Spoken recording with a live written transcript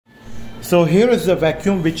So here is the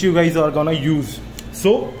vacuum which you guys are gonna use.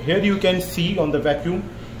 So here you can see on the vacuum,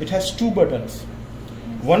 it has two buttons.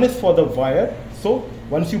 One is for the wire. So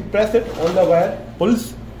once you press it, all the wire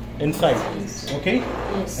pulls inside. Okay?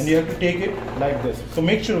 Yes. And you have to take it like this. So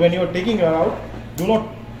make sure when you are taking it out, do not,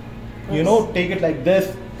 take it like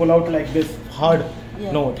this, pull out like this hard.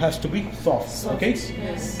 Yeah. No, it has to be soft. Okay?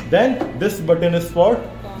 Yes. Then this button is for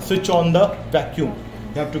switch on the vacuum.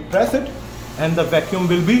 You have to press it and the vacuum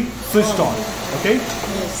will be switched on. Okay?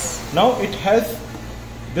 Yes. Now it has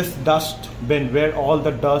this dust bin where all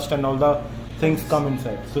the dust and all the things come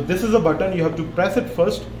inside. So this is a button, you have to press it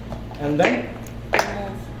first and then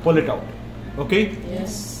pull it out. Okay?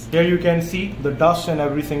 Yes. Here you can see the dust and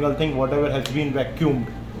every single thing, whatever has been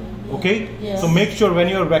vacuumed. Okay? Yes. So make sure when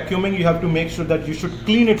you are vacuuming, you have to make sure that you should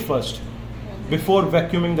clean it first before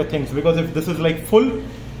vacuuming the things, because if this is like full,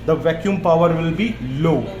 the vacuum power will be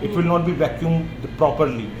low. It will not be vacuumed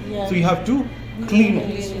properly. Yeah. So you have to clean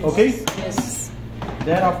it. Okay? Yes.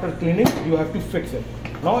 Then after cleaning, you have to fix it.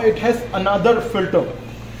 Now it has another filter,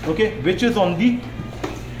 okay, which is on the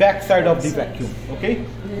back side of the vacuum. Okay?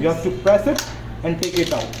 You have to press it and take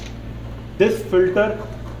it out. This filter,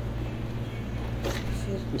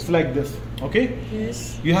 it's like this. Okay?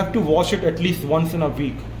 Yes. You have to wash it at least once in a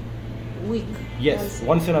week. Week. Yes,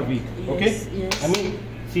 once in a week. Okay? Yes, yes. I mean,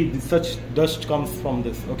 see, such dust comes from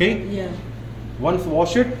this. Okay? Yeah. Once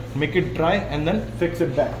wash it, make it dry, and then fix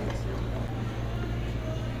it back.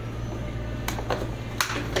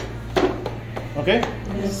 Okay?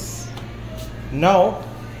 Yes. Now,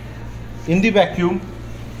 in the vacuum,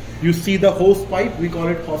 you see the hose pipe. We call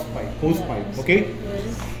it hose pipe. Okay?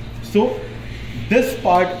 Yes. So, this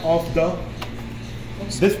part of the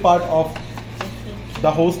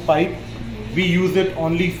hose pipe, we use it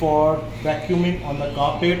only for vacuuming on the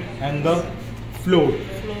carpet and the floor.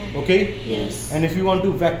 Okay? Yes. And if you want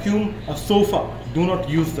to vacuum a sofa, do not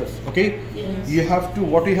use this. Okay? Yes. You have to,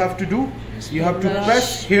 what you have to do, you have to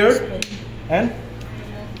press here and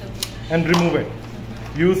remove it.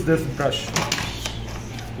 Use this brush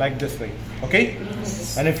like this way. Okay?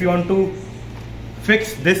 Yes. And if you want to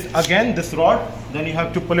fix this again, this rod, then you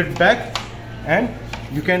have to pull it back and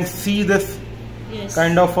you can see this Yes.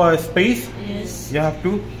 kind of a space. Yes. You have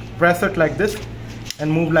to press it like this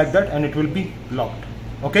and move like that and it will be locked.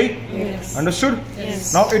 Okay? Yes. Understood?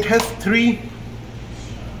 Yes. Now it has three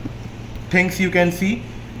things you can see.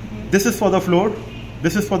 This is for the floor,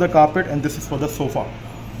 this is for the carpet, and this is for the sofa.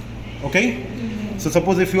 Okay? So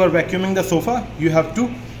suppose if you are vacuuming the sofa, you have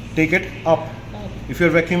to take it up. If you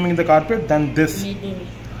are vacuuming the carpet, then this. Middle.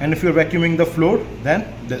 And if you are vacuuming the floor,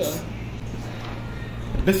 then this.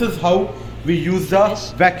 This is how we use the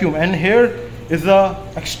vacuum. And here is the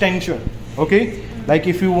extension. Okay? Like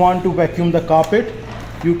if you want to vacuum the carpet,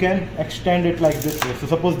 you can extend it like this way. So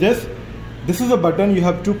suppose this is a button, you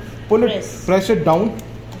have to pull it, press it down,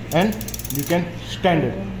 and you can stand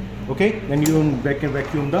it. Okay? Then you can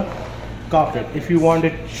vacuum the carpet. If you want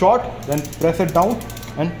it short, then press it down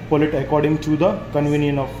and pull it according to the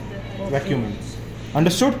convenience of vacuuming.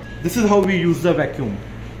 Understood? This is how we use the vacuum.